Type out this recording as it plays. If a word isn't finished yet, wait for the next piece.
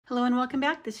Hello and welcome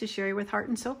back. This is Sherry with Heart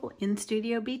and Soul in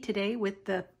Studio B today with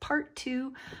the part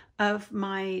 2 of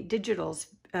my digitals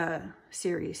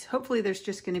series. Hopefully there's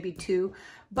just going to be 2,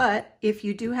 but if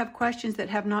you do have questions that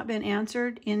have not been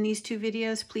answered in these 2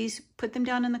 videos, please put them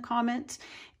down in the comments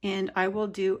and I will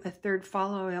do a 3rd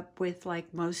follow-up with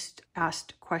like most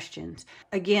asked questions.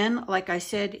 Again, like I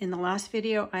said in the last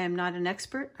video, I am not an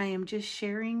expert. I am just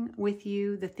sharing with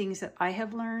you the things that I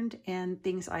have learned and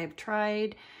things I have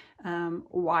tried,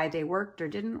 why they worked or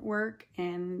didn't work,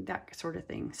 and that sort of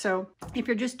thing. So if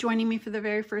you're just joining me for the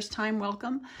very first time,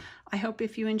 welcome. I hope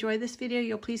if you enjoy this video,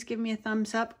 you'll please give me a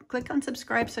thumbs up. Click on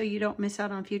subscribe so you don't miss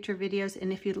out on future videos.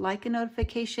 And if you'd like a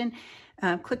notification,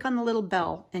 click on the little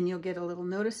bell and you'll get a little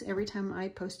notice every time I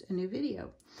post a new video.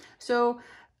 So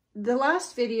the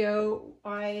last video,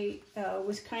 I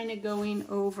was kind of going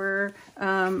over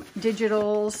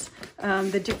digitals,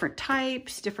 the different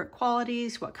types, different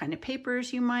qualities, what kind of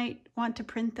papers you might want to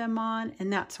print them on,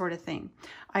 and that sort of thing.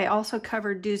 I also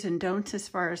covered do's and don'ts as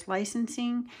far as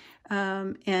licensing,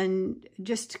 and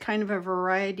just kind of a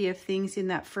variety of things in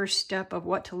that first step of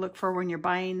what to look for when you're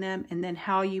buying them, and then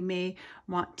how you may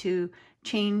want to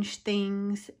change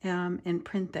things and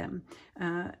print them.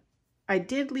 I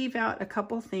did leave out a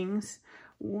couple things.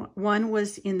 One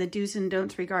was in the do's and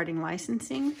don'ts regarding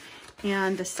licensing,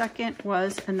 and the second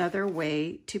was another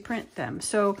way to print them.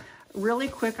 So really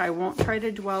quick, I won't try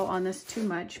to dwell on this too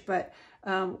much, but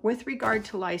with regard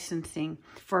to licensing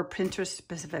for Pinterest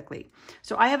specifically.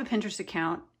 So I have a Pinterest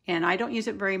account and I don't use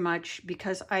it very much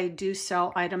because I do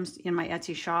sell items in my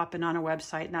Etsy shop and on a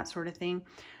website and that sort of thing.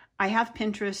 I have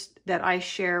Pinterest that I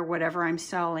share whatever I'm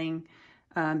selling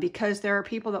because there are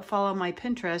people that follow my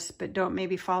Pinterest but don't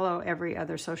maybe follow every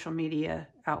other social media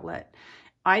outlet.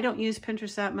 I don't use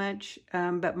Pinterest that much,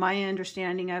 but my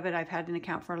understanding of it, I've had an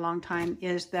account for a long time,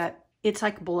 is that it's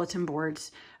like bulletin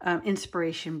boards,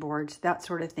 inspiration boards, that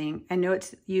sort of thing. I know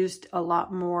it's used a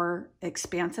lot more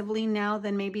expansively now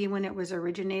than maybe when it was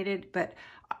originated, but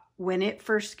when it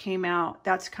first came out,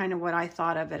 that's kind of what I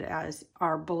thought of it as,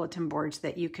 are bulletin boards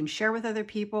that you can share with other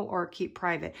people or keep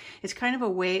private. It's kind of a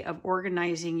way of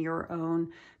organizing your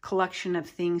own collection of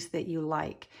things that you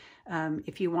like.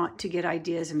 If you want to get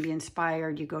ideas and be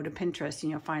inspired, you go to Pinterest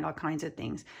and you'll find all kinds of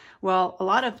things. Well, a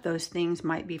lot of those things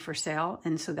might be for sale,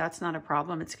 and so that's not a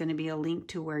problem. It's going to be a link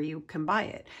to where you can buy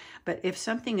it. But if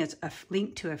something is a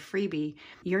link to a freebie,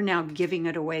 you're now giving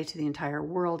it away to the entire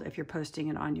world if you're posting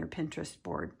it on your Pinterest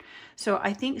board. So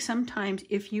I think sometimes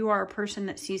if you are a person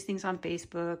that sees things on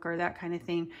Facebook or that kind of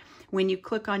thing, when you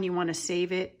click on you want to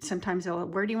save it, sometimes they'll,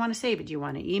 where do you want to save it? Do you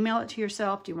want to email it to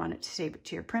yourself? Do you want it to save it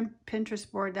to your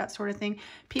Pinterest board? That sort of thing.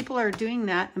 People are doing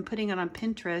that and putting it on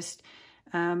Pinterest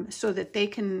so that they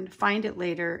can find it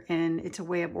later, and it's a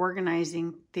way of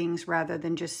organizing things rather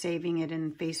than just saving it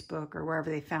in Facebook or wherever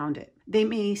they found it. They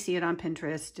may see it on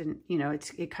Pinterest and, you know,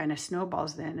 it kind of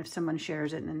snowballs then if someone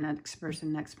shares it and the next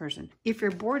person. If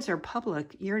your boards are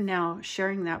public, you're now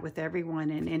sharing that with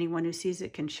everyone, and anyone who sees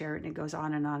it can share it, and it goes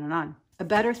on and on and on. A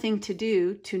better thing to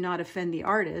do to not offend the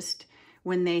artist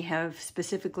when they have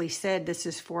specifically said this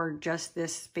is for just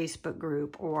this Facebook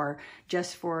group or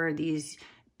just for these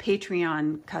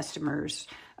Patreon customers,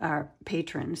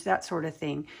 patrons, that sort of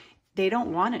thing. They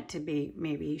don't want it to be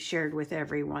maybe shared with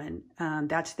everyone.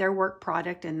 That's their work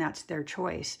product and that's their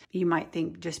choice. You might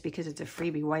think just because it's a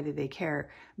freebie, why do they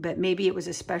care? But maybe it was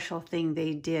a special thing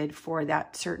they did for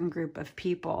that certain group of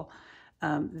people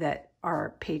that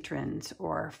are patrons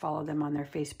or follow them on their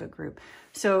Facebook group.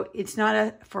 So it's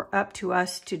not up to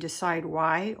us to decide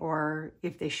why or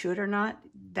if they should or not.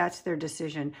 That's their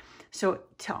decision. So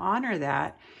to honor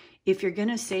that, if you're going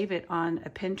to save it on a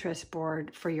Pinterest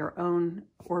board for your own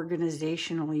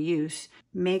organizational use,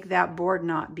 make that board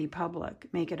not be public.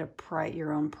 Make it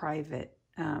your own private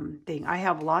thing. I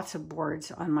have lots of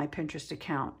boards on my Pinterest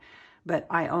account, but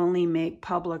I only make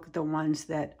public the ones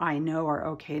that I know are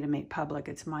okay to make public.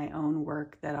 It's my own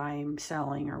work that I'm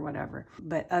selling or whatever.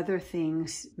 But other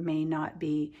things may not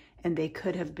be, and they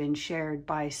could have been shared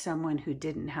by someone who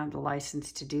didn't have the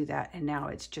license to do that. And now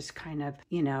it's just kind of,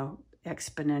 you know,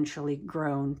 exponentially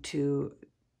grown to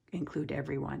include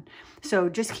everyone. So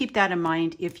just keep that in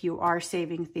mind if you are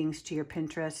saving things to your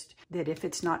Pinterest, that if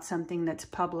it's not something that's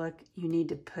public, you need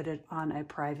to put it on a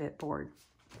private board.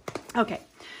 Okay.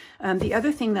 The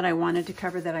other thing that I wanted to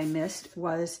cover that I missed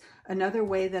was another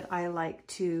way that I like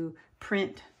to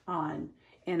print on.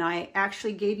 And I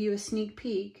actually gave you a sneak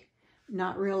peek,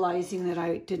 not realizing that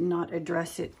I did not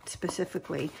address it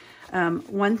specifically.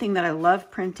 One thing that I love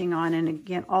printing on, and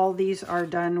again, all these are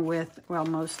done with, well,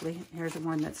 mostly, here's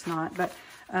one that's not, but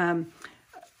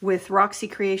with Roxy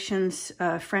Creations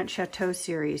French Chateau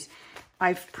series.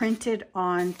 I've printed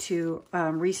onto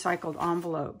recycled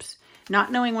envelopes.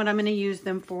 Not knowing what I'm going to use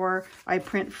them for, I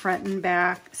print front and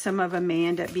back. Some of them may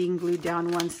end up being glued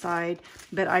down one side,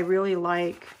 but I really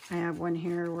like, I have one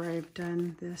here where I've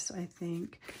done this, I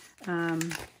think.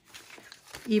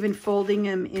 Even folding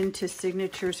them into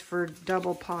signatures for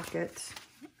double pockets.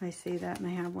 I say that, and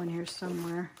I have one here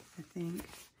somewhere, I think.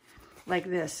 Like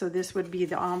this. So this would be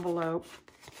the envelope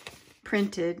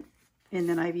printed, and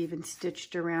then I've even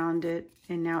stitched around it,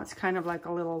 and now it's kind of like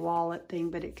a little wallet thing,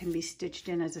 but it can be stitched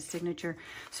in as a signature.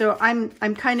 So I'm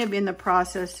kind of in the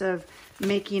process of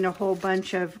making a whole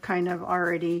bunch of kind of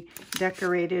already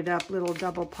decorated up little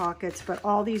double pockets, but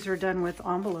all these are done with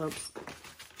envelopes.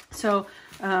 So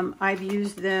I've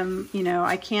used them, you know,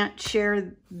 I can't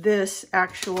share this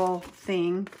actual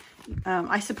thing.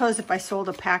 I suppose if I sold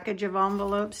a package of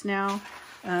envelopes now,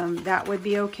 that would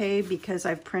be okay, because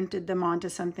I've printed them onto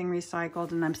something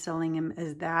recycled and I'm selling them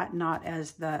as that, not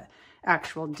as the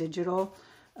actual digital.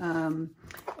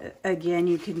 Again,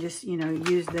 you can just, you know,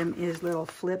 use them as little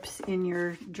flips in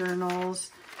your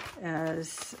journals,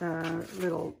 as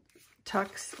little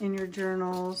tucks in your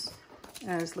journals,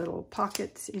 as little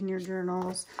pockets in your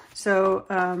journals. So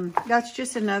that's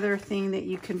just another thing that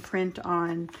you can print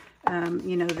on.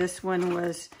 You know, this one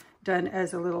was done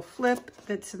as a little flip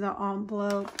that's in the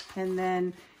envelope, and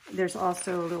then there's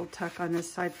also a little tuck on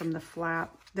this side from the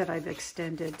flap that I've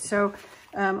extended. So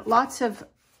lots of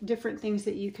different things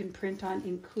that you can print on,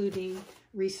 including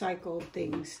recycled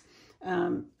things.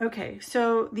 Okay,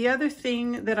 so the other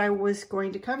thing that I was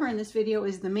going to cover in this video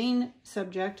is the main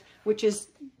subject, which is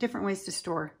different ways to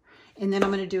store. And then I'm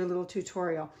going to do a little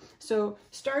tutorial. So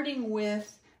starting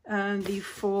with the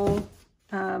full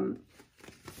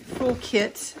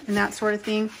kits and that sort of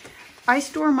thing. I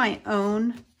store my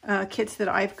own kits that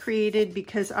I've created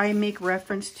because I make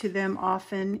reference to them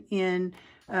often in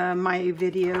my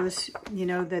videos, you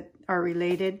know, that are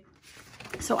related.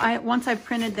 So once I've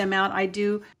printed them out, I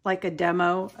do like a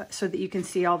demo so that you can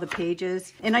see all the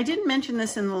pages. And I didn't mention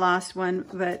this in the last one,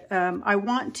 but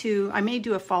I may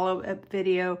do a follow-up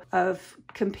video of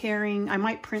comparing. I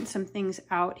might print some things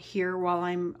out here while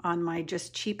I'm on my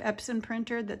just cheap Epson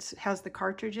printer that has the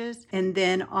cartridges. And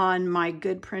then on my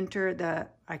good printer,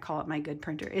 I call it my good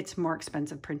printer. It's a more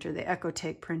expensive printer, the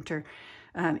Ecotech printer.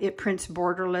 It prints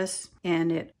borderless,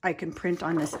 and I can print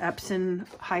on this Epson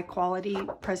high quality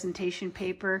presentation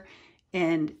paper.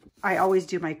 And I always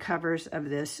do my covers of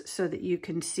this so that you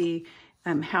can see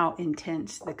how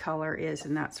intense the color is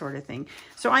and that sort of thing.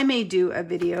 So I may do a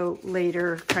video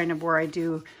later kind of where I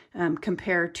do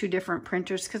compare two different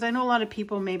printers, because I know a lot of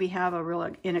people maybe have a real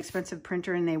inexpensive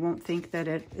printer and they won't think that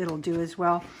it'll do as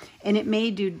well. And it may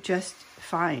do just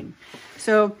fine.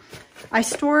 So I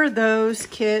store those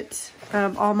kits,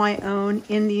 all my own,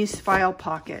 in these file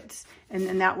pockets. And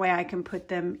then that way I can put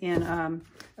them in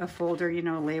a folder, you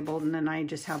know, labeled, and then I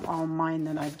just have all mine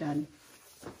that I've done.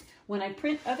 When I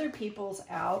print other people's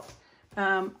out,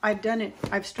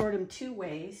 I've stored them two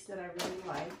ways that I really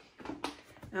like.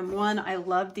 One, I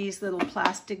love these little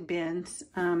plastic bins.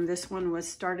 This one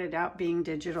started out being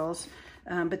digitals.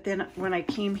 But then when I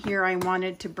came here, I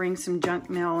wanted to bring some junk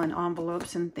mail and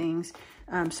envelopes and things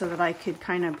so that I could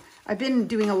I've been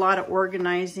doing a lot of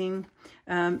organizing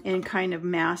and kind of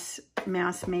mass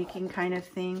making kind of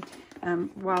thing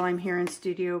while I'm here in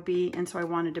Studio B. And so I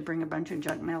wanted to bring a bunch of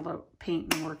junk mail to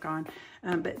paint and work on.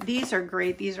 But these are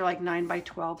great. These are like 9 by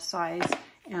 12 size.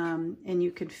 And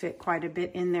you could fit quite a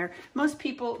bit in there. Most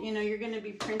people, you know, you're going to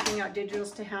be printing out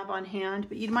digitals to have on hand,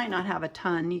 but you might not have a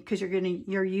ton because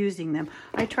you're using them.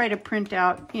 I try to print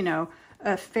out, you know,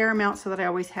 a fair amount so that I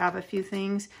always have a few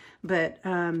things, but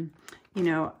you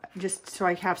know, just so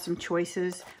I have some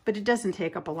choices, but it doesn't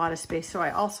take up a lot of space. So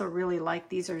I also really like,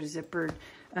 these are zippered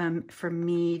from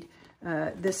Mead.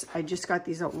 I just got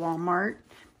these at Walmart.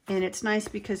 And it's nice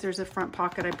because there's a front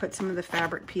pocket. I put some of the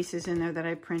fabric pieces in there that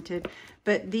I printed.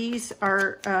 But these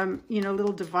are, you know,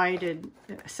 little divided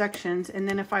sections. And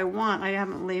then if I want, I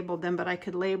haven't labeled them, but I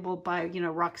could label by, you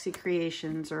know, Roxy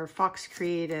Creations or Fox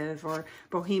Creative or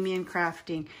Bohemian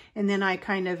Crafting. And then I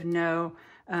kind of know,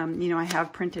 you know, I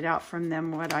have printed out from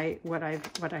them what I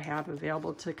have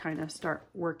available to kind of start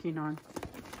working on.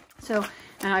 So,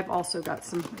 and I've also got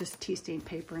some just tea stain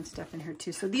paper and stuff in here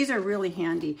too. So these are really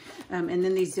handy. And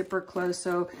then these zipper close.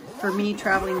 So for me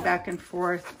traveling back and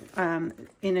forth,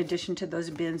 in addition to those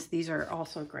bins, these are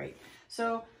also great.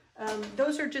 So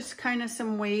those are just kind of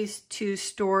some ways to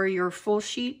store your full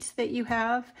sheets that you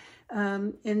have.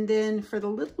 And then for the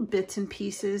little bits and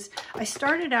pieces, I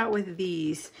started out with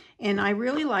these, and I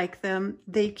really like them.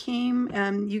 They came,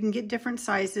 you can get different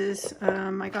sizes.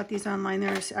 I got these online.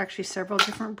 There's actually several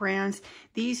different brands.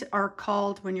 These are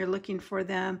called, when you're looking for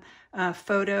them,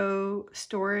 photo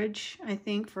storage, I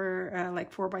think, for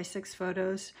like 4x6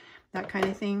 photos, that kind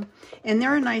of thing. And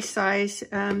they're a nice size.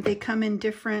 They come in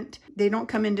different, they don't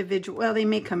come individual, well, they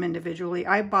may come individually.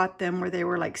 I bought them where they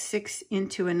were like 6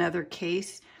 into another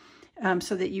case.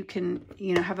 So that you can,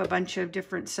 you know, have a bunch of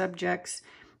different subjects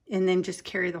and then just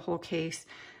carry the whole case.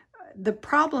 The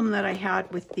problem that I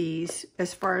had with these,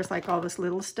 as far as like all this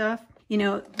little stuff, you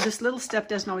know, this little stuff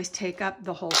doesn't always take up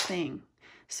the whole thing.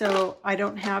 So I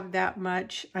don't have that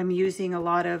much. I'm using a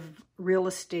lot of real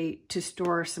estate to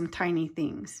store some tiny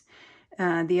things.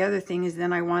 The other thing is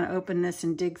then I want to open this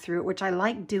and dig through it, which I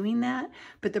like doing that.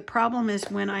 But the problem is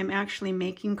when I'm actually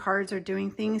making cards or doing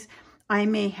things, I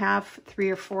may have 3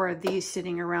 or 4 of these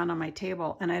sitting around on my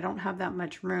table, and I don't have that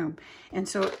much room. And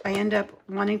so I end up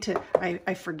wanting to,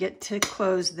 I forget to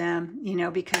close them, you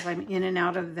know, because I'm in and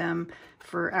out of them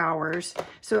for hours.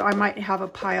 So I might have a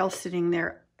pile sitting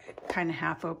there kind of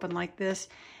half open like this.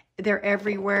 They're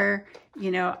everywhere,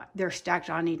 you know, they're stacked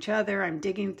on each other. I'm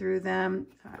digging through them.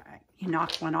 You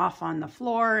knock one off on the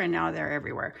floor, and now they're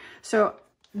everywhere. So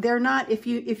they're not, if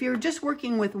you're just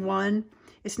working with one,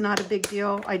 it's not a big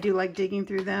deal. I do like digging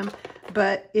through them.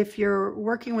 But if you're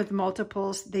working with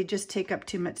multiples, they just take up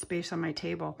too much space on my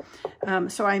table.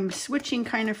 So I'm switching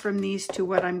kind of from these to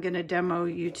what I'm going to demo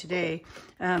you today.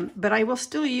 But I will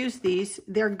still use these.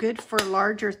 They're good for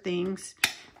larger things.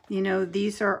 You know,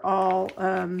 these are all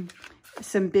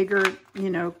some bigger,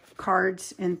 you know,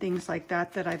 cards and things like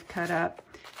that that I've cut up.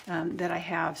 That I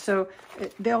have. So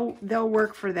they'll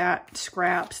work for that,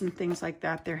 scraps and things like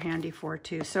that. They're handy for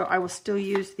too. So I will still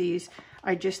use these.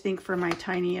 I just think for my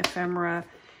tiny ephemera,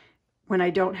 when I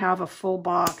don't have a full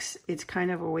box, it's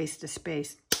kind of a waste of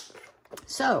space.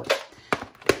 So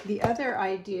the other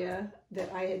idea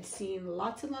that I had seen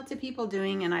lots and lots of people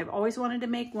doing, and I've always wanted to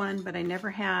make one, but I never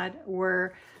had,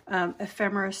 were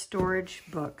ephemera storage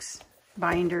books,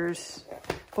 binders,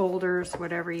 folders,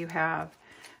 whatever you have.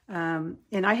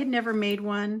 And I had never made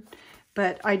one,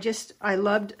 but I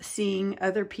loved seeing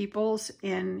other people's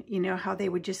and, you know, how they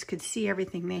could see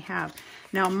everything they have.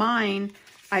 Now mine,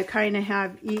 I kind of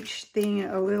have each thing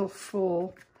a little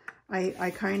full.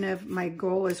 My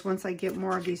goal is once I get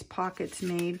more of these pockets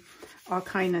made, I'll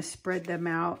kind of spread them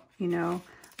out, you know,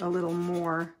 a little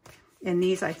more. And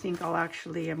these I think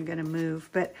I'm going to move,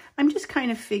 but I'm just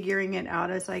kind of figuring it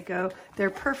out as I go. They're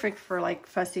perfect for like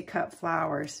fussy cut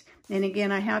flowers. And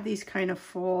again, I have these kind of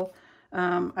full.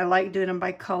 I like doing them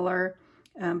by color,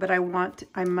 but I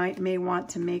may want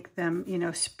to make them, you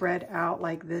know, spread out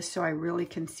like this so I really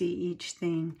can see each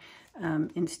thing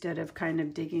instead of kind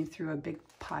of digging through a big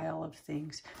pile of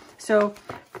things. So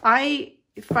I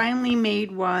finally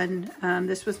made one.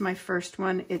 This was my first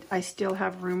one. I still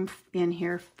have room in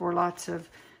here for lots of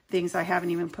things I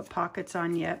haven't even put pockets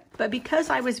on yet. But because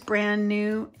I was brand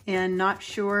new and not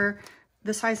sure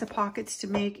the size of pockets to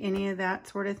make, any of that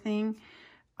sort of thing,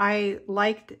 I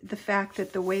liked the fact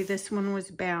that the way this one was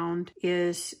bound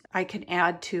is I can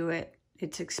add to it.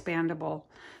 It's expandable.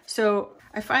 So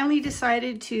I finally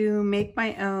decided to make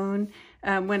my own.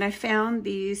 When I found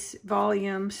these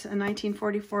volumes,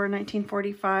 1944,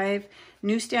 1945,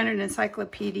 New Standard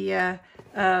Encyclopedia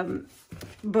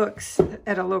books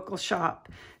at a local shop.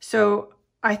 So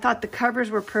I thought the covers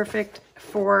were perfect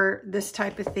for this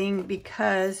type of thing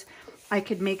because I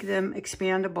could make them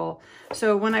expandable.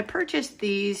 So when I purchased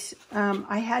these,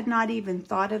 I had not even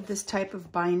thought of this type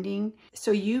of binding.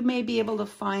 So you may be able to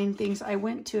find things. I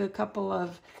went to a couple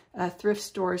of thrift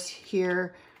stores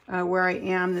here where I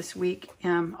am this week.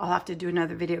 I'll have to do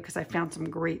another video because I found some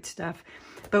great stuff.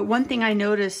 But one thing I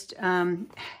noticed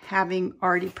having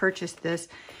already purchased this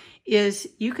is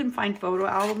you can find photo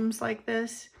albums like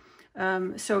this.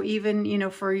 So even, you know,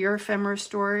 for your ephemera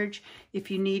storage, if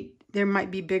you need, there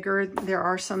might be bigger, there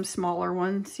are some smaller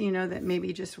ones, you know, that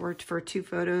maybe just worked for 2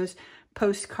 photos,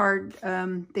 postcard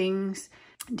things,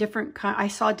 different kind. I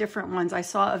saw different ones. I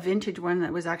saw a vintage one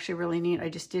that was actually really neat. I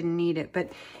just didn't need it,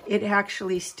 but it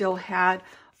actually still had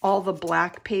all the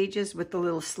black pages with the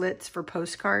little slits for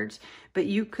postcards, but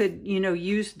you could, you know,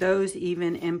 use those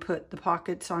even and put the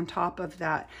pockets on top of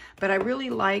that. But I really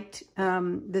liked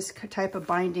this type of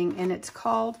binding, and it's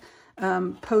called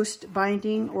Post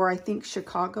binding, or I think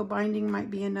Chicago binding might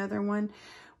be another one.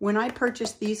 When I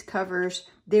purchased these covers,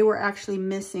 they were actually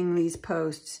missing these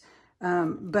posts.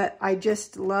 But I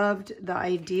just loved the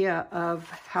idea of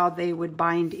how they would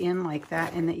bind in like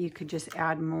that, and that you could just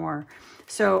add more.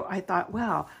 So I thought,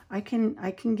 wow, I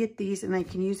can get these, and I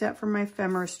can use that for my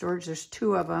ephemera storage. There's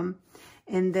 2 of them.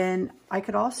 And then I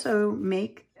could also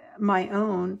make my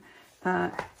own,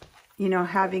 you know,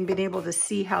 having been able to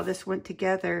see how this went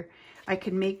together, I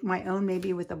could make my own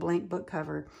maybe with a blank book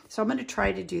cover. So I'm going to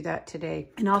try to do that today.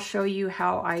 And I'll show you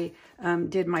how I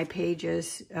did my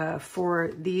pages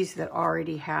for these that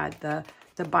already had the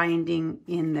binding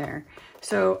in there.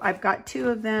 So I've got 2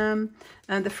 of them.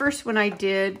 The first one I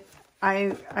did,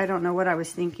 I don't know what I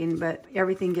was thinking, but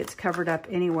everything gets covered up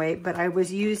anyway. But I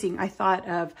thought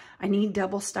of, I need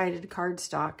double-sided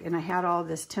cardstock. And I had all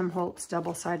this Tim Holtz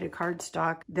double-sided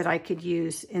cardstock that I could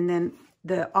use. And then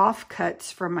the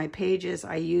offcuts from my pages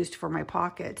I used for my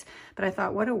pockets. But I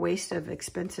thought, what a waste of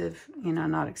expensive, you know,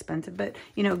 not expensive, but,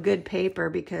 you know, good paper,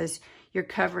 because you're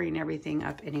covering everything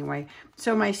up anyway.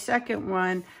 So my second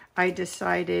one, I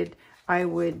decided I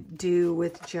would do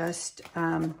with just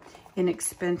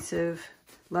inexpensive,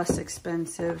 less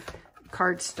expensive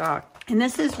cardstock. And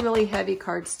this is really heavy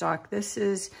cardstock. This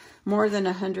is more than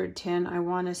 110, I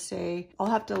want to say. I'll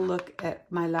have to look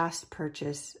at my last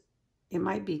purchase. It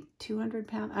might be 200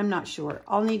 pounds. I'm not sure.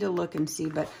 I'll need to look and see,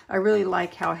 but I really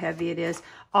like how heavy it is.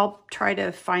 I'll try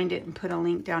to find it and put a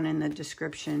link down in the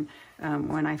description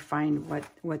when I find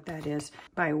what that is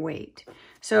by weight.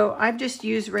 So I've just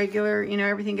used regular, you know,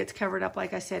 everything gets covered up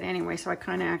like I said anyway, so I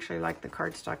kind of actually like the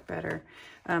cardstock better.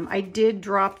 I did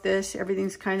drop this.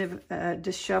 Everything's kind of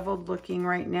disheveled looking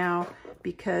right now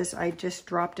because I just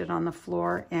dropped it on the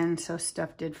floor, and so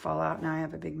stuff did fall out. Now I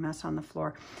have a big mess on the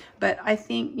floor. But I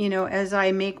think, you know, as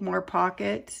I make more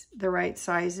pockets, the right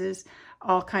sizes,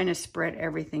 I'll kind of spread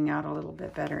everything out a little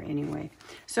bit better anyway.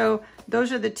 So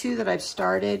those are the 2 that I've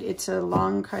started. It's a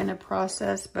long kind of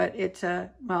process, but it's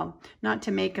well, not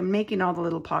to make them. Making all the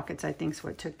little pockets, I think, is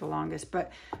what took the longest,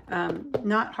 but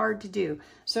not hard to do.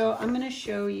 So I'm going to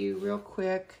show you real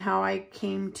quick how I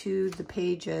came to the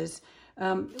pages.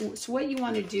 So what you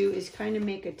want to do is kind of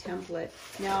make a template.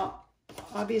 Now,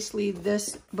 obviously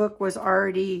this book was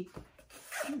already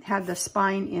had the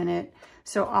spine in it.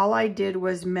 So all I did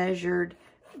was measured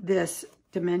this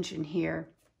dimension here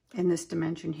and this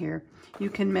dimension here. You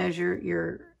can measure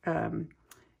your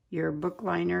book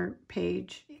liner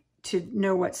page to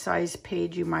know what size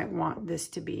page you might want this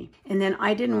to be. And then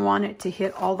I didn't want it to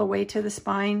hit all the way to the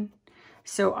spine.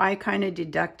 So I kind of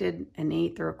deducted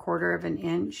 1/8 or 1/4 of an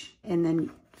inch, and then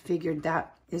figured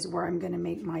that is where I'm going to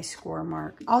make my score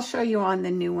mark. I'll show you on the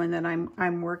new one that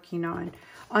I'm working on.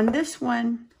 On this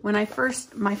one, when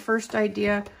my first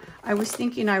idea, I was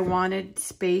thinking I wanted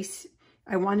space.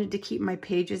 I wanted to keep my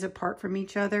pages apart from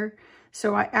each other.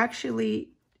 So I actually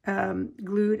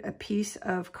glued a piece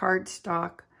of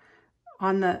cardstock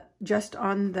just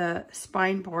on the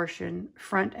spine portion,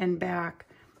 front and back,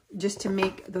 just to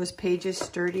make those pages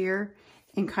sturdier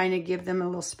and kind of give them a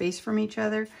little space from each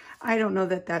other. I don't know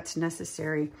that that's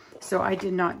necessary. So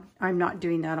I'm not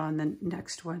doing that on the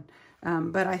next one.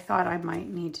 But I thought I might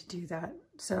need to do that.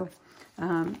 So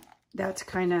that's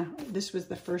this was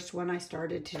the first one I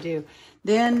started to do.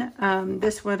 Then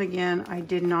this one again, I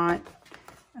did not,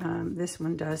 this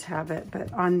one does have it,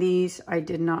 but on these, I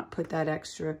did not put that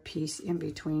extra piece in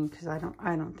between because I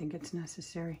don't think it's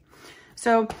necessary.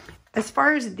 So as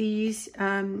far as these,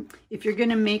 if you're going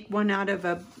to make one out of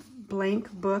a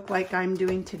blank book like I'm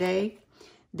doing today,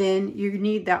 then you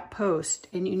need that post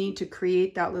and you need to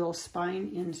create that little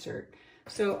spine insert.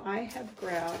 So I have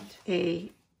grabbed a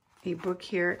book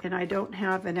here, and I don't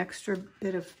have an extra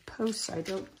bit of posts. I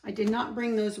did not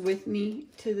bring those with me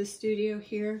to the studio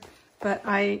here, but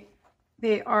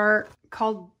they are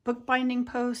called bookbinding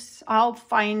posts. I'll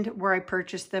find where I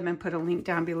purchased them and put a link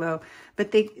down below.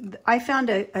 But I found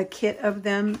a kit of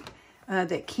them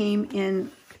that came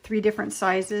in 3 different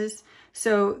sizes.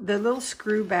 So the little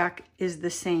screw back is the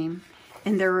same.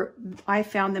 And I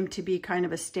found them to be kind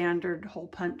of a standard hole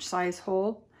punch size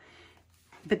hole.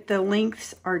 But the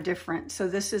lengths are different. So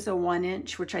this is a 1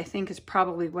 inch, which I think is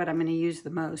probably what I'm going to use the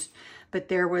most. But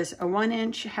there was a 1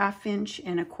 inch, 1/2 inch,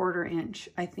 and a 1/4 inch,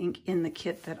 I think, in the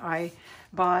kit that I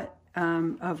bought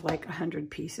of like 100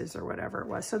 pieces or whatever it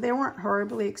was. So they weren't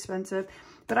horribly expensive.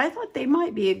 But I thought they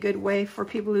might be a good way for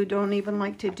people who don't even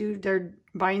like to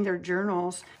bind their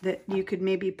journals, that you could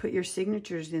maybe put your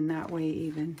signatures in that way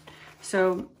even.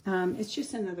 So it's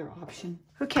just another option.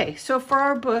 Okay, so for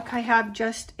our book, I have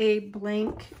just a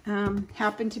blank,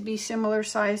 happened to be similar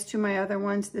size to my other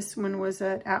ones. This one was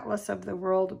an Atlas of the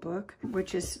World book,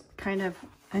 which is kind of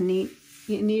a neat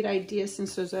idea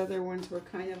since those other ones were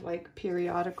kind of like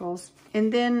periodicals.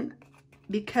 And then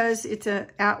because it's an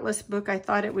atlas book, I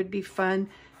thought it would be fun.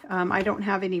 I don't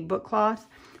have any book cloth,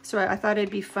 so I thought it'd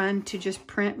be fun to just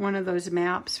print one of those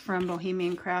maps from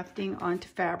Bohemian Crafting onto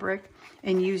fabric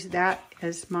and use that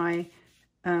as my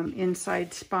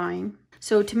inside spine.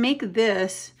 So to make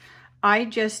this, I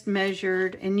just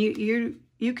measured, and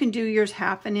you can do yours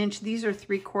 1/2 inch. These are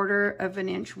 3/4 of an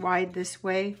inch wide this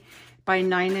way by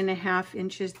 9.5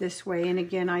 inches this way. And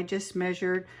again, I just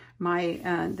measured my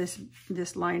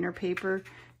this liner paper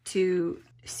to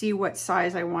see what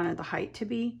size I wanted the height to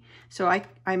be. So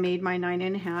I made my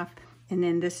 9.5, and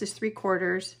then this is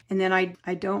 3/4. And then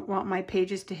I don't want my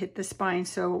pages to hit the spine,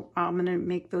 so I'm gonna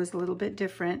make those a little bit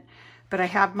different. But I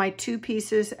have my 2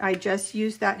 pieces. I just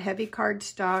used that heavy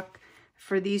cardstock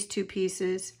for these 2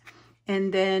 pieces.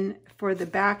 And then for the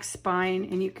back spine,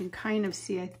 and you can kind of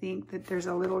see, I think, that there's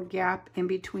a little gap in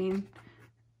between.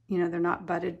 You know, they're not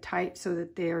butted tight, so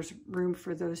that there's room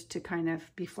for those to kind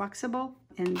of be flexible.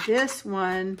 And this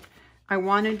one, I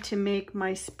wanted to make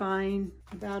my spine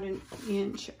about 1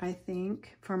 inch, I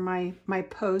think. For my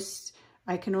posts,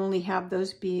 I can only have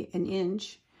those be 1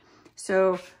 inch.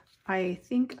 So I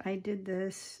think I did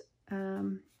this,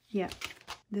 yeah.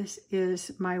 This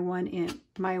is my 1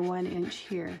 inch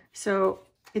here. So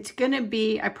it's gonna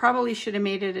be, I probably should have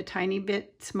made it a tiny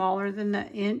bit smaller than the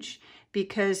inch,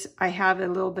 because I have a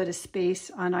little bit of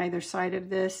space on either side of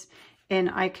this, and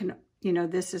I can, you know,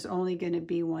 this is only gonna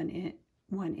be 1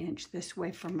 inch this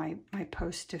way for my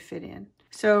post to fit in.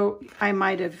 So I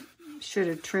should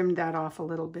have trimmed that off a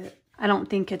little bit. I don't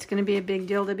think it's gonna be a big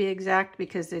deal to be exact,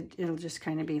 because it'll just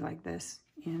kind of be like this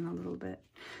in a little bit.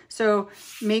 So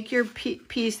make your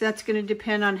piece. That's going to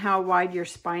depend on how wide your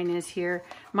spine is here.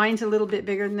 Mine's a little bit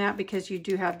bigger than that because you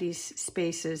do have these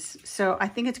spaces. So I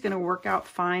think it's going to work out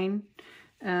fine,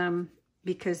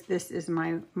 because this is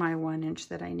my 1 inch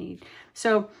that I need.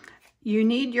 So you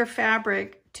need your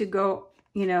fabric to go,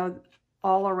 you know,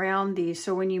 all around these.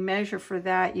 So when you measure for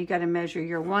that, you got to measure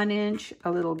your 1 inch,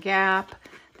 a little gap,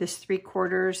 this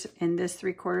 3/4 and this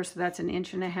 3/4, so that's 1.5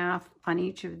 inches on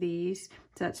each of these.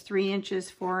 So that's 3 inches,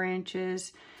 4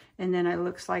 inches, and then it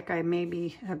looks like I maybe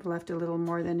have left a little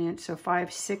more than an inch, so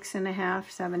 5, 6.5,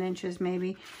 7 inches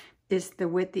maybe is the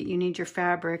width that you need your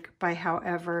fabric by,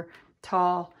 however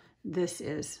tall this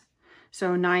is.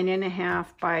 So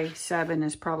 9.5 by 7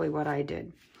 is probably what I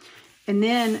did. And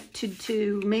then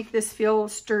to make this feel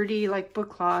sturdy like book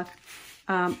cloth,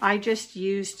 I just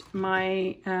used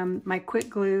my my quick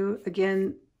glue.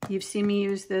 Again, you've seen me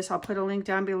use this. I'll put a link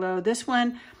down below. This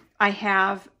one I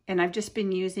have, and I've just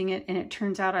been using it, and it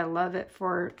turns out I love it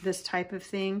for this type of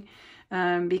thing,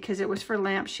 because it was for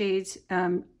lampshades,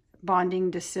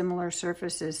 bonding to similar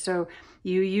surfaces. So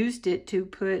you used it to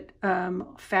put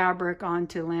fabric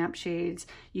onto lampshades.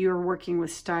 You're working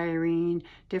with styrene,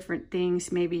 different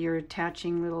things. Maybe you're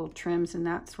attaching little trims and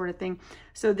that sort of thing.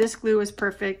 So this glue is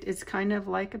perfect. It's kind of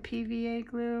like a PVA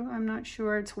glue. I'm not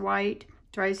sure. It's white,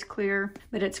 dries clear,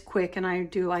 but it's quick, and I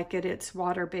do like it. It's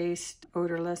water-based,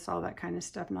 odorless, all that kind of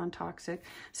stuff, non-toxic.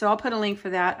 So I'll put a link for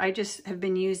that. I just have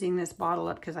been using this bottle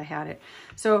up because I had it.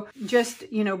 So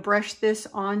just, you know, brush this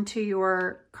onto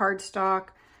your cardstock,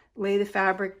 lay the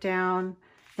fabric down,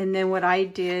 and then what I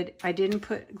did, I didn't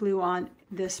put glue on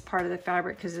this part of the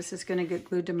fabric because this is going to get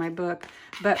glued to my book.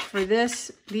 But for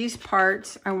these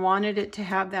parts, I wanted it to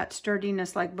have that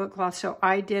sturdiness like book cloth, so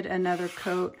I did another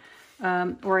coat,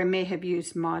 or I may have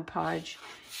used Mod Podge,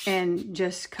 and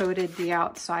just coated the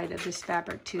outside of this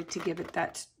fabric too to give it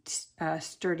that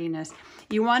sturdiness.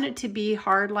 You want it to be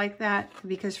hard like that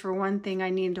because, for one thing, I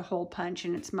need to hole punch,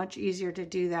 and it's much easier to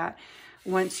do that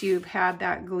once you've had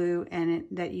that glue and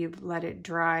that you've let it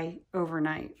dry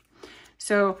overnight.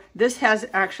 So this has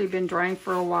actually been drying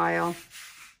for a while.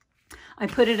 I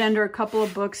put it under a couple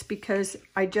of books because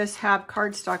I just have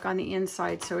cardstock on the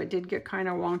inside, so it did get kind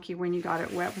of wonky when you got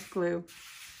it wet with glue.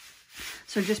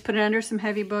 So just put it under some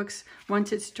heavy books.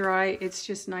 Once it's dry, it's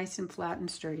just nice and flat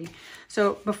and sturdy.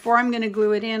 So before I'm going to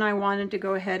glue it in, I wanted to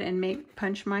go ahead and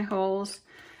punch my holes.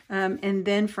 And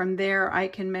then from there, I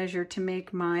can measure to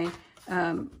make my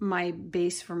my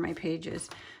base for my pages.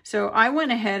 So I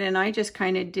went ahead and I just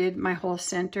kind of did my hole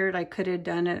centered. I could have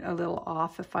done it a little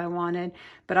off if I wanted,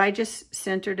 but I just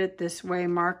centered it this way,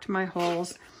 marked my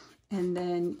holes, and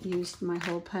then used my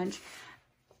hole punch.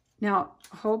 Now,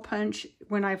 hole punch,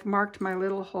 when I've marked my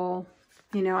little hole,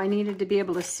 you know, I needed to be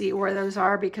able to see where those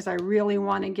are because I really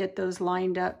want to get those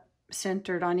lined up,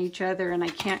 centered on each other, and I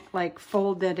can't like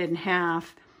fold it in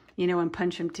half, you know, and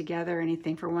punch them together or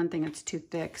anything. For one thing, it's too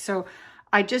thick. So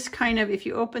I just kind of, if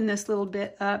you open this little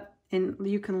bit up and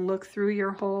you can look through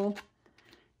your hole,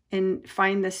 and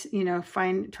find this, you know,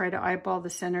 try to eyeball the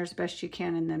center as best you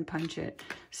can and then punch it.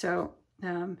 So,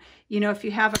 you know, if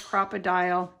you have a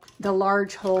crocodile, the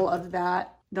large hole of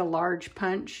that, the large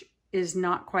punch is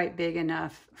not quite big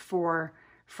enough for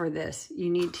this. You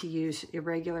need to use a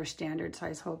regular standard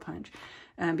size hole punch.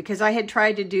 Because I had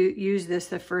tried to use this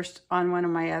the first on one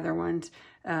of my other ones,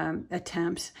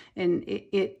 attempts, and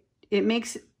it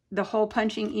makes the hole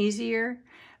punching easier,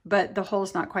 but the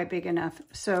hole's not quite big enough.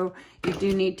 So you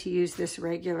do need to use this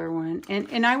regular one.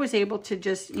 And I was able to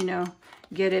just, you know,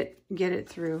 get it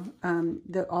through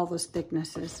all those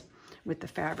thicknesses with the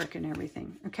fabric and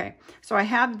everything. Okay, so I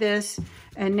have this,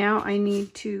 and now I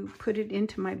need to put it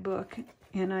into my book.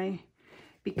 And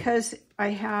because I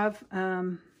have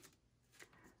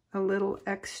a little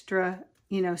extra,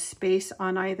 you know, space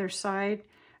on either side,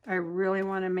 I really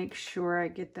want to make sure I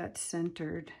get that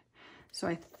centered. So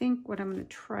I think what I'm going to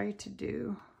try to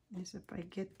do is, if I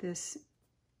get this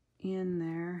in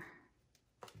there,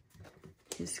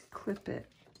 is clip it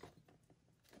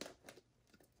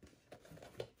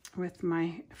with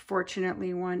my,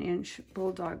 fortunately, 1-inch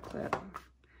bulldog clip.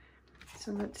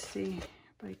 So let's see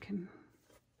if I can.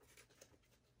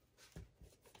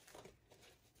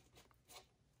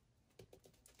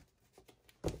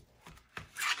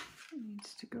 It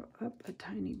needs to go up a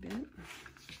tiny bit.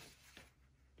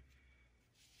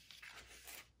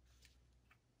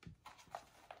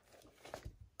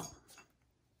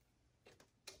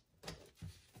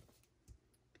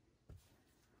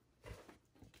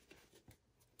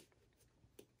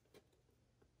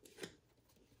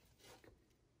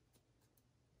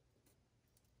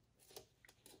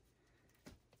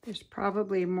 There's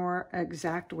probably a more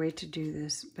exact way to do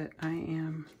this, but I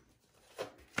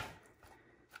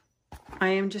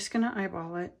am just going to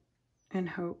eyeball it and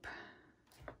hope.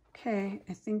 Okay,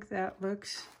 I think that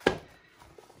looks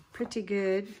pretty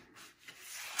good.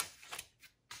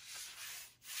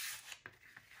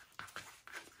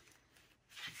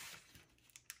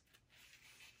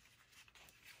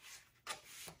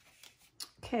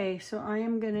 Okay, so I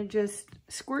am going to just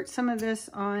squirt some of this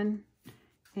on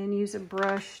and use a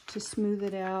brush to smooth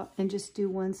it out, and just do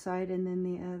one side and then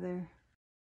the other.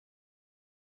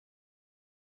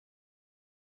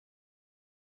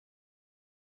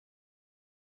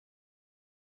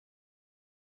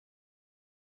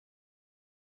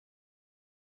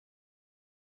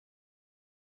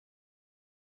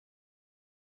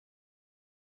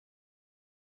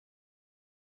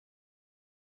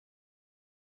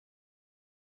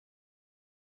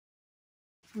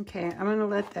 Okay, I'm going to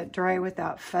let that dry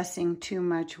without fussing too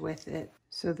much with it,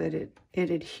 so that it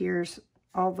adheres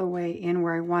all the way in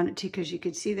where I want it to, because you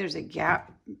can see there's a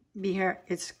gap here.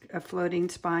 It's a floating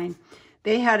spine.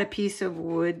 They had a piece of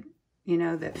wood, you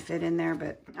know, that fit in there,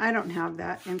 but I don't have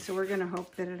that. And so we're going to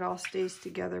hope that it all stays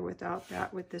together without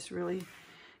that, with this really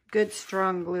good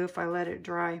strong glue if I let it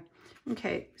dry.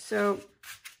 Okay, so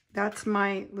that's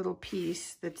my little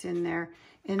piece that's in there.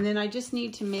 And then I just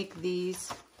need to make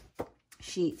these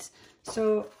sheets.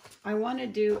 So I want to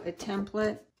do a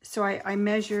template. So I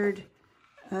measured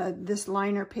this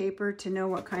liner paper to know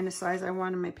what kind of size I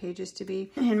wanted my pages to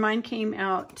be. And mine came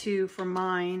out to, for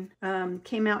mine,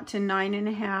 came out to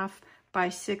 9.5 by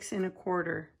 6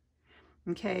 1/4.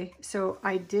 Okay, so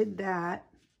I did that.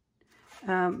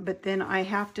 But then I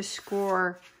have to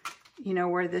score, you know,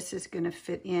 where this is going to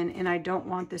fit in. And I don't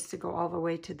want this to go all the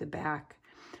way to the back.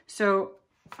 So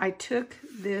I took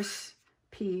this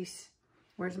piece,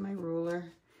 where's my ruler?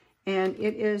 And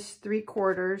it is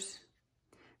 3/4.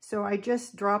 So I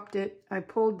just dropped it. I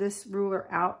pulled this ruler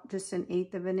out just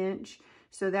 1/8 of an inch.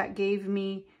 So that gave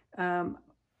me,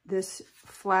 this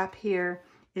flap here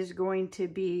is going to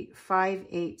be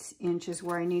 5/8 inches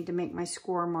where I need to make my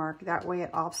score mark. That way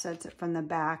it offsets it from the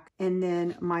back. And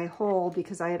then my hole,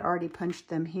 because I had already punched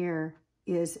them here,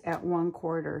 is at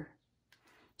 1/4.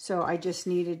 So I just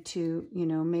needed to, you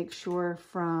know, make sure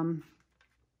from,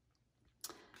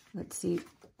 let's see,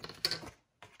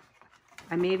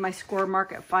 I made my score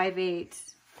mark at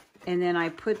 5/8, and then I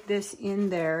put this in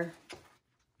there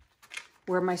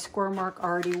where my score mark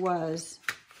already was,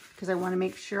 because I want to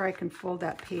make sure I can fold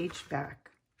that page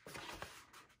back.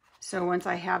 So once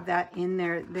I have that in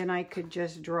there, then I could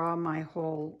just draw my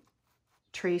hole,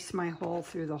 trace my hole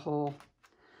through the hole.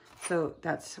 So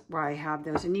that's why I have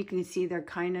those. And you can see they're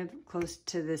kind of close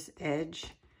to this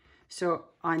edge. So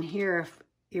on here,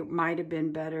 it might have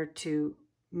been better to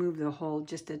move the hole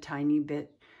just a tiny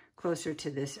bit closer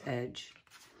to this edge.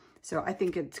 So I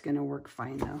think it's going to work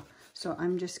fine though. So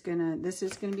I'm just going to, this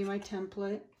is going to be my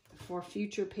template for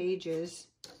future pages.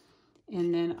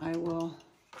 And then I will,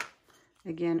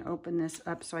 again, open this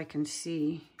up so I can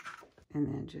see. and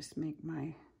then just make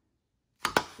my,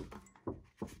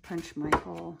 punch my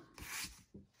hole.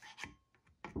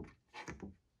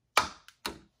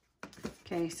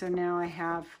 Okay, so now I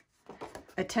have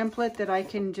a template that I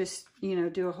can just, you know,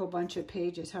 do a whole bunch of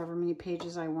pages, however many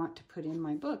pages I want to put in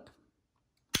my book.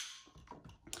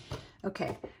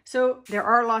 Okay, so there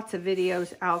are lots of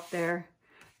videos out there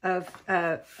of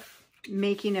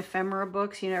making ephemera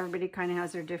books. You know, everybody kind of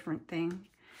has their different thing.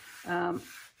 And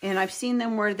I've seen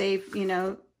them where they've, you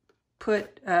know,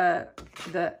 put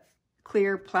the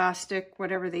clear plastic,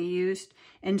 whatever they used,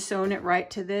 and sewn it right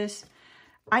to this.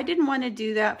 I didn't want to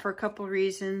do that for a couple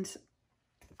reasons.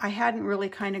 I hadn't really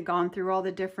kind of gone through all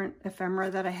the different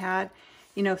ephemera that I had.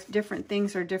 You know, different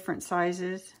things are different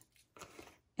sizes.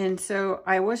 And so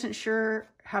I wasn't sure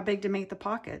how big to make the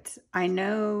pockets. I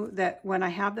know that when I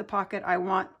have the pocket, I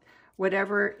want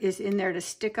whatever is in there to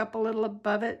stick up a little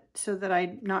above it so that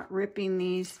I'm not ripping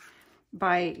these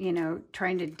by, you know,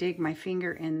 trying to dig my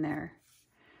finger in there.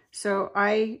 So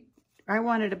I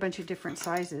wanted a bunch of different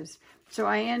sizes. So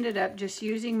I ended up just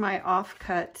using my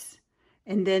offcuts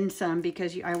and then some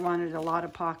because I wanted a lot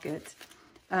of pockets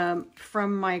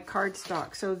from my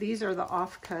cardstock. So these are the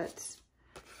offcuts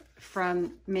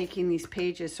from making these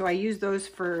pages. So I used those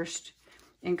first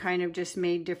and kind of just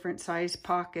made different size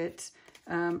pockets.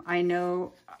 I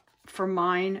know for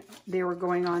mine, they were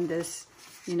going on this,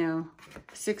 you know,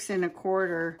 6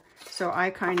 1/4. So I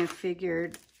kind of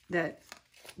figured that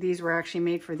these were actually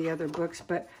made for the other books,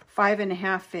 but 5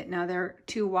 1/2 fit. Now they're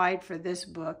too wide for this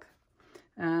book.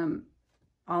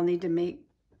 I'll need to make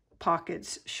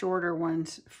pockets, shorter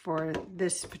ones for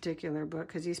this particular book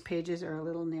because these pages are a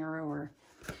little narrower.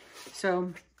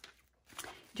 So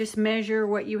just measure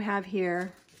what you have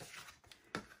here.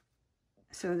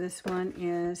 So this one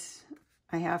is,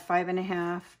 I have 5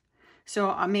 1/2.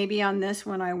 So maybe on this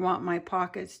one, I want my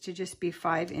pockets to just be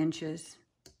 5 inches.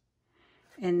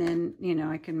 And then, you know,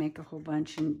 I can make a whole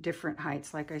bunch in different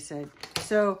heights, like I said.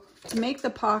 So to make the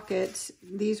pockets,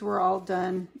 these were all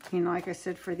done, you know, like I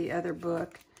said, for the other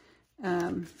book,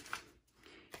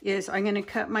 is I'm going to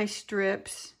cut my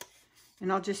strips,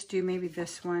 and I'll just do maybe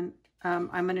this one. I'm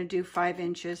going to do 5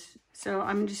 inches. So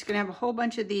I'm just going to have a whole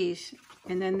bunch of these,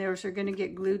 and then those are going to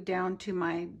get glued down to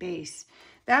my base.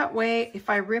 That way, if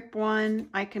I rip one,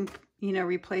 I can, you know,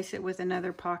 replace it with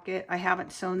another pocket. I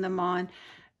haven't sewn them on.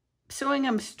 Sewing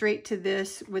them straight to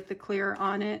this with the clear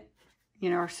on it, you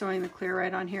know, or sewing the clear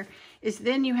right on here, is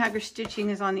then you have your stitching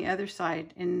is on the other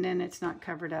side, and then it's not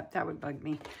covered up. That would bug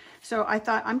me. So I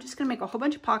thought I'm just going to make a whole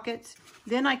bunch of pockets.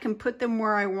 Then I can put them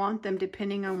where I want them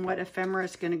depending on what ephemera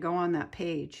is going to go on that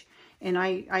page. And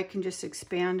I can just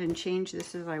expand and change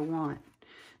this as I want.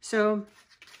 So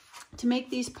to make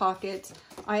these pockets,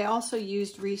 I also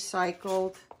used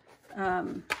recycled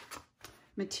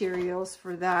materials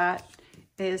for that.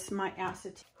 Is my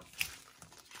acetate.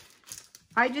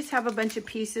 I just have a bunch of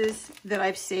pieces that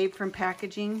I've saved from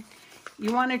packaging.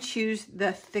 You want to choose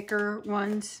the thicker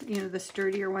ones, you know, the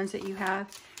sturdier ones that you have.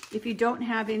 If you don't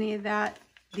have any of that,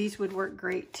 these would work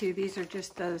great too. These are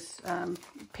just those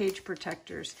page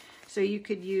protectors. So you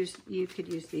could use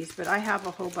these, but I have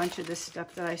a whole bunch of this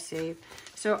stuff that I saved.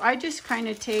 So I just kind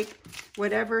of take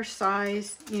whatever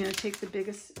size, you know, take the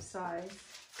biggest size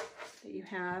that you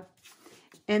have.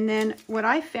 And then what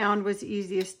I found was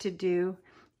easiest to do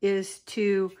is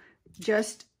to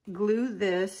just glue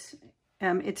this.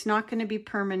 It's not going to be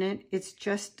permanent. It's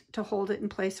just to hold it in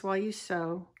place while you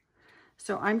sew.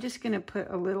 So I'm just going to put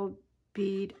a little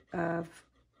bead of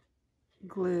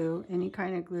glue. Any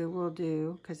kind of glue will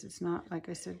do because it's not, like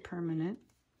I said, permanent.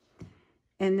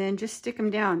 And then just stick them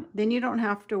down. Then you don't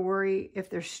have to worry if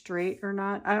they're straight or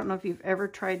not. I don't know if you've ever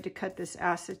tried to cut this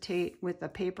acetate with a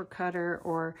paper cutter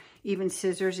or even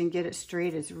scissors and get it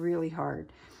straight. It's really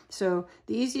hard. So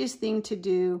the easiest thing to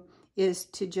do is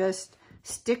to just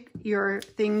stick your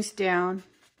things down,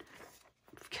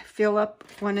 fill up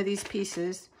one of these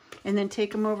pieces, and then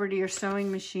take them over to your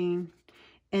sewing machine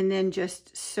and then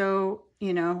just sew,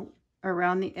 you know,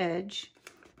 around the edge.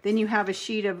 Then you have a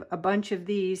sheet of a bunch of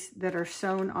these that are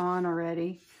sewn on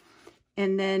already.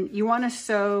 And then you want to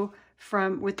sew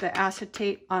with the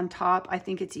acetate on top. I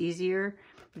think it's easier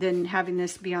than having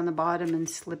this be on the bottom and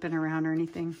slipping around or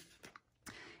anything.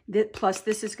 Plus,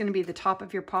 this is going to be the top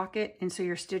of your pocket, and so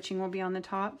your stitching will be on the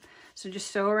top. So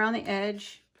just sew around the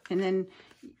edge, and then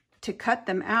to cut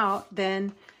them out,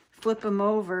 then flip them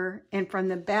over, and from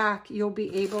the back, you'll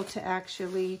be able to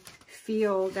actually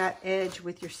feel that edge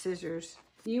with your scissors.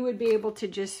 You would be able to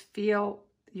just feel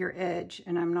your edge,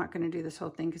 and I'm not going to do this whole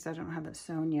thing because I don't have it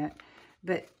sewn yet,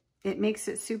 but it makes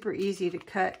it super easy to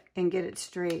cut and get it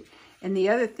straight. And the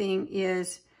other thing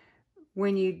is,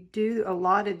 when you do a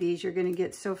lot of these, you're going to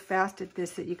get so fast at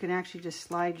this that you can actually just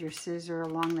slide your scissor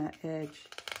along that edge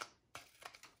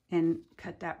and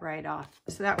cut that right off.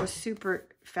 So that was super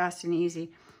fast and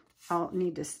easy. I'll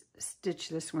need to stitch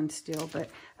this one still, but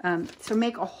so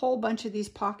make a whole bunch of these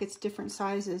pockets, different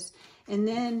sizes, and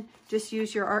then just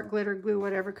use your art glitter glue,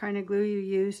 whatever kind of glue you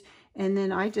use. And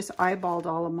then I just eyeballed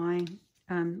all of mine.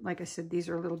 Like I said, these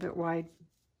are a little bit wide,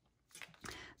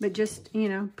 but just, you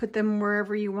know, put them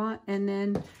wherever you want, and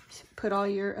then put all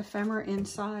your ephemera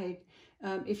inside.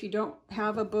 If you don't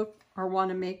have a book or want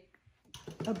to make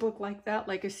a book like that,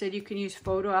 like I said, you can use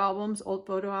photo albums, old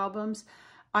photo albums.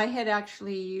 I had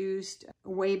actually used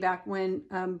way back when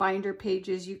binder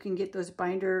pages. You can get those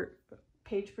binder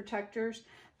page protectors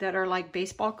that are like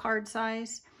baseball card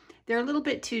size. They're a little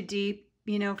bit too deep,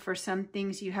 you know, for some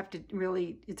things. You have to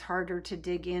really, it's harder to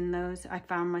dig in those. I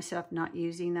found myself not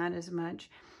using that as much.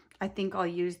 I think I'll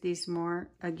use these more.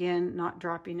 Again, not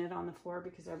dropping it on the floor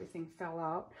because everything fell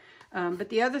out. But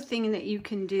the other thing that you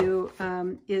can do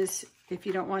is, if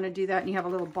you don't want to do that and you have a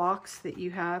little box that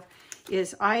you have,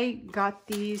 is I got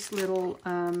these little,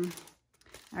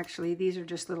 actually these are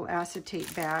just little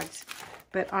acetate bags,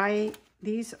 but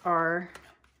these are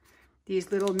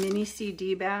these little mini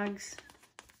CD bags,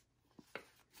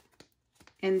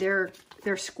 and they're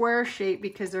square shaped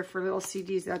because they're for little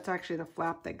CDs. That's actually the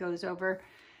flap that goes over.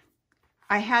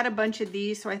 I had a bunch of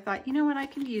these, so I thought, you know what, I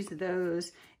can use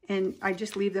those, and I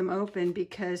just leave them open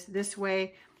because this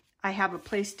way I have a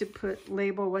place to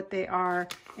label what they are,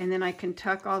 and then I can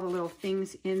tuck all the little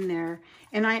things in there.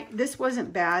 And this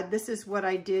wasn't bad. This is what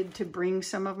I did to bring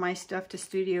some of my stuff to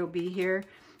Studio B here.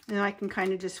 And I can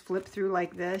kind of just flip through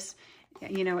like this.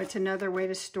 You know, it's another way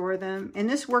to store them. And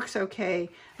this works okay,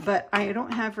 but I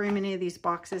don't have very many of these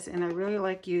boxes, and I really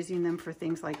like using them for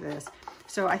things like this.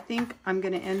 So I think I'm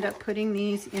going to end up putting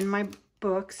these in my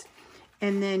books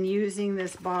and then using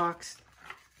this box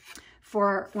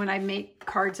for when I make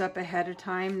cards up ahead of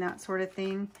time, that sort of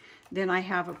thing. Then I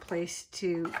have a place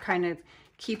to kind of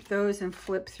keep those and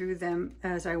flip through them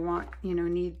as I want, you know,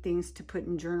 need things to put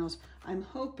in journals. I'm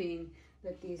hoping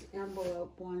that these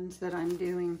envelope ones that I'm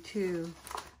doing too,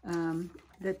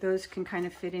 that those can kind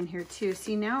of fit in here too.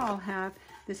 See, now I'll have,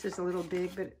 this is a little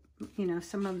big, but you know,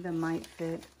 some of them might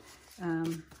fit.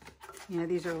 You know,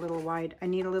 these are a little wide. I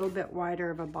need a little bit wider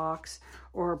of a box,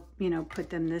 or, you know, put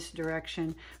them this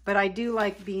direction. But I do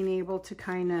like being able to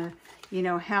kind of, you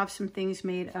know, have some things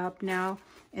made up now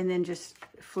and then just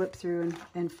flip through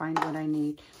and find what I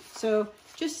need. So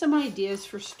just some ideas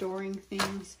for storing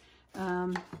things.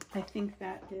 I think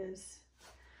that is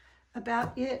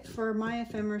about it for my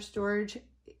ephemera storage.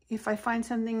 If I find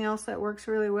something else that works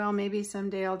really well, maybe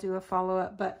someday I'll do a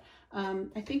follow-up, but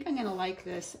I think I'm gonna like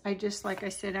this. I just, like I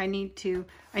said, I need to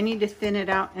thin it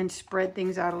out and spread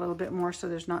things out a little bit more so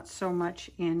there's not so much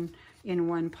in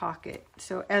one pocket.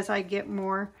 So as I get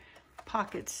more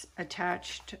pockets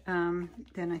attached,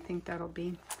 then I think that'll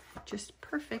be just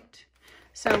perfect.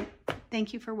 So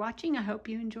thank you for watching. I hope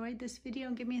you enjoyed this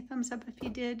video. Give me a thumbs up if you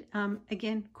did.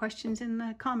 Again, questions in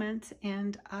the comments,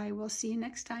 and I will see you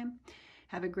next time.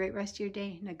 Have a great rest of your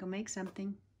day. Now go make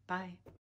something. Bye.